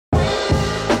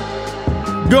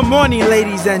Good morning,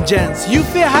 ladies and gents. You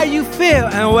feel how you feel,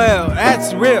 and well,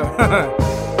 that's real.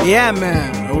 Yeah,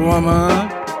 man, woman.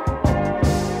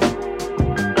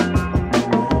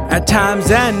 At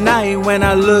times at night when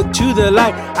I look to the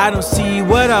light, I don't see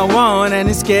what I want and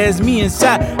it scares me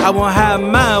inside. I won't have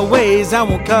my ways, I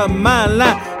won't cut my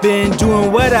line. Been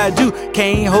doing what I do,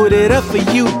 can't hold it up for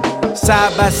you.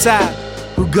 Side by side,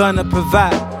 who gonna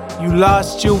provide? You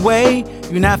lost your way,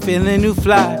 you're not feeling new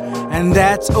fly. And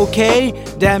that's okay,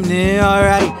 damn near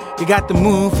alright. You got the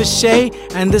moon for shade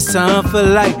and the sun for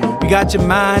light. You got your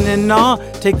mind and all,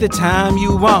 take the time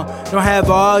you want. Don't have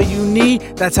all you need,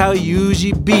 that's how it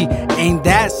usually be. Ain't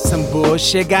that some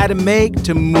bullshit? Gotta make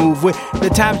to move with the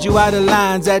times you out of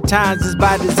lines, at times it's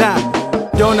by design.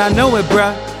 Don't I know it,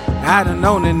 bruh? I done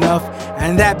known enough.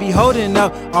 And that be holding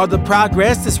up all the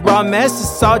progress. This raw mess,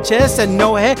 it's all chest and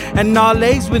no head and all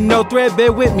legs with no thread.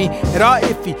 Bear with me, it all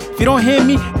iffy. If you don't hear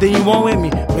me, then you won't with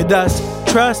me. With us,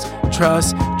 trust,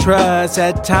 trust, trust.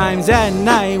 At times at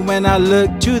night when I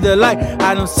look to the light,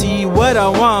 I don't see what I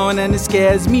want and it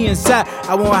scares me inside.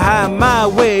 I won't hide my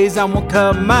ways, I won't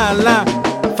cut my line.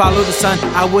 Follow the sun,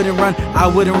 I wouldn't run, I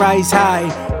wouldn't rise high.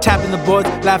 Tapping the boards,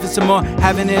 laughing some more,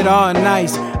 having it all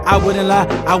nice. I wouldn't lie,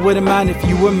 I wouldn't mind if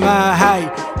you were my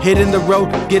height. Hitting the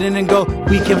road, get in and go,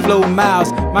 we can flow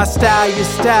miles. My style, your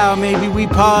style, maybe we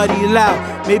party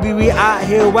loud. Maybe we out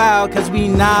here wild, cause we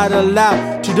not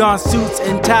allowed to don suits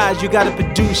and ties. You gotta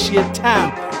produce your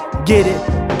time. Get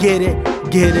it, get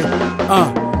it, get it,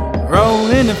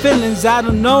 Rolling the feelings, I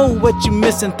don't know what you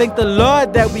missing. Thank the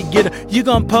Lord that we get it. You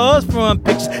gon' pose from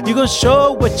pictures, you gon'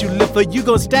 show what you live for. You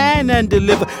gon' stand and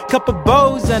deliver, couple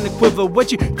bows and a quiver.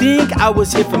 What you think I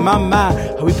was here for my mind?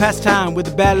 How we pass time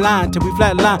with a bad line till we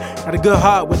flatline. Got a good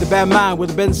heart with a bad mind,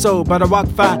 with a bad soul, but I walk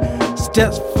fine.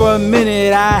 Steps for a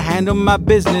minute, I handle my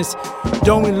business.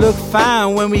 Don't we look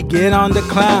fine when we get on the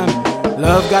climb?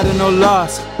 Love gotta know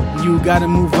loss, you gotta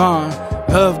move on.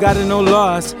 Love gotta know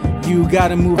loss, you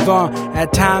gotta move on.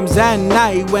 At times at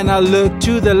night when I look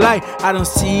to the light, I don't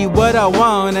see what I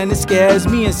want and it scares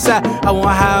me inside. I won't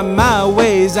hide my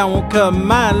ways, I won't cut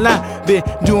my line. Been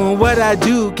doing what I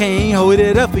do, can't hold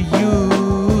it up for you.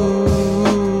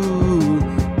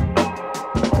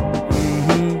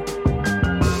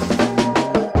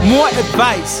 More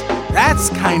advice, that's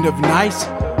kind of nice,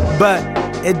 but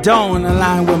it don't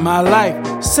align with my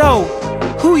life. So,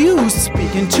 who you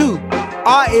speaking to?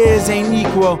 Our ears ain't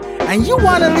equal, and you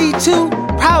wanna lead too?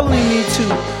 Probably me too.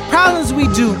 Problems we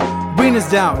do bring us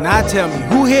down. Now tell me,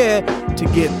 who here to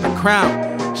get the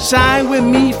crown? Shine with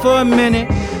me for a minute,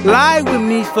 lie with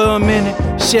me for a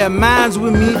minute, share minds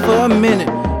with me for a minute.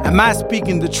 Am I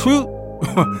speaking the truth?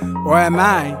 Or am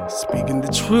I speaking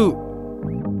the truth?